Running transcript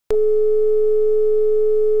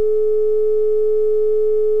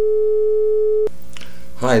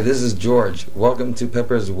Hi, this is George. Welcome to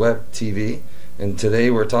Pepper's Web TV, and today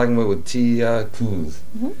we're talking with Tia Kuz.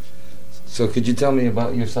 So could you tell me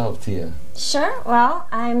about yourself, Tia? Sure. Well,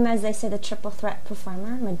 I'm, as they say, the triple threat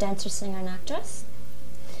performer. I'm a dancer, singer, and actress.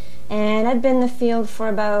 And I've been in the field for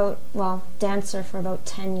about, well, dancer for about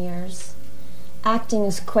 10 years. Acting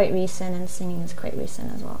is quite recent, and singing is quite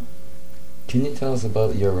recent as well. Can you tell us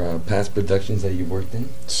about your past productions that you've worked in?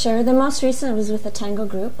 Sure. The most recent was with a tango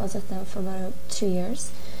group. I was with them for about 2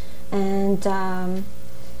 years. And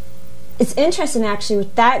it's interesting, actually,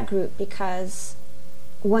 with that group, because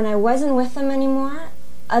when I wasn't with them anymore,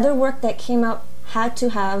 other work that came up had to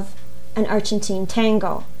have an Argentine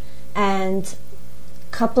tango. And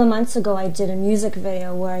a couple of months ago, I did a music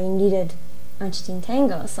video where I needed Argentine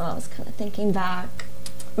tango, so I was kind of thinking back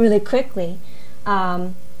really quickly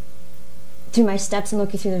through my steps and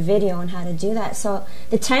looking through the video on how to do that. So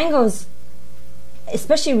the tangos,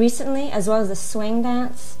 especially recently, as well as the swing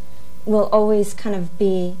dance, will always kind of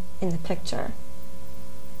be in the picture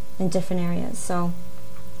in different areas. So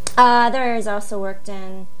other areas I also worked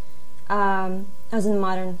in, I was in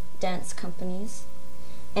modern dance companies,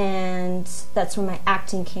 and that's where my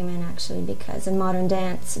acting came in, actually, because in modern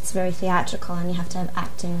dance it's very theatrical and you have to have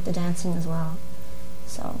acting with the dancing as well.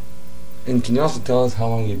 So. And can you also tell us how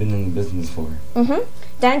long you've been in the business for?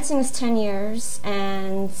 Dancing is 10 years,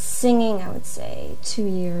 and singing, I would say, 2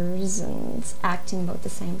 years, and acting about the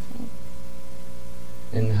same thing.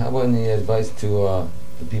 And how about any advice to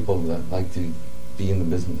the people that like to be in the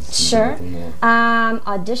business? Sure.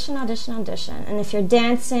 Audition, audition, audition. And if you're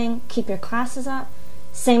dancing, keep your classes up.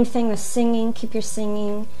 Same thing with singing, keep your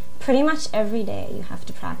singing. Pretty much every day you have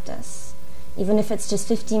to practice. Even if it's just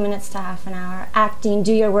 15 minutes to half an hour. Acting,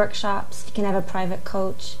 do your workshops. You can have a private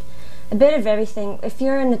coach. A bit of everything. If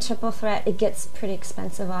you're in the triple threat, it gets pretty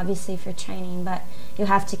expensive, obviously, if you're training, but you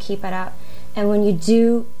have to keep it up. And when you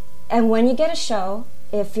do, and when you get a show,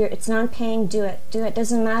 if it's non-paying, do it. Do it.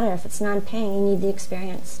 Doesn't matter if it's non-paying. You need the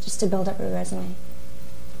experience just to build up your resume.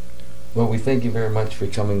 Well, we thank you very much for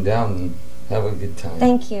coming down, and have a good time.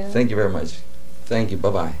 Thank you. Thank you very much. Thank you.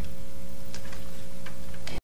 Bye-bye.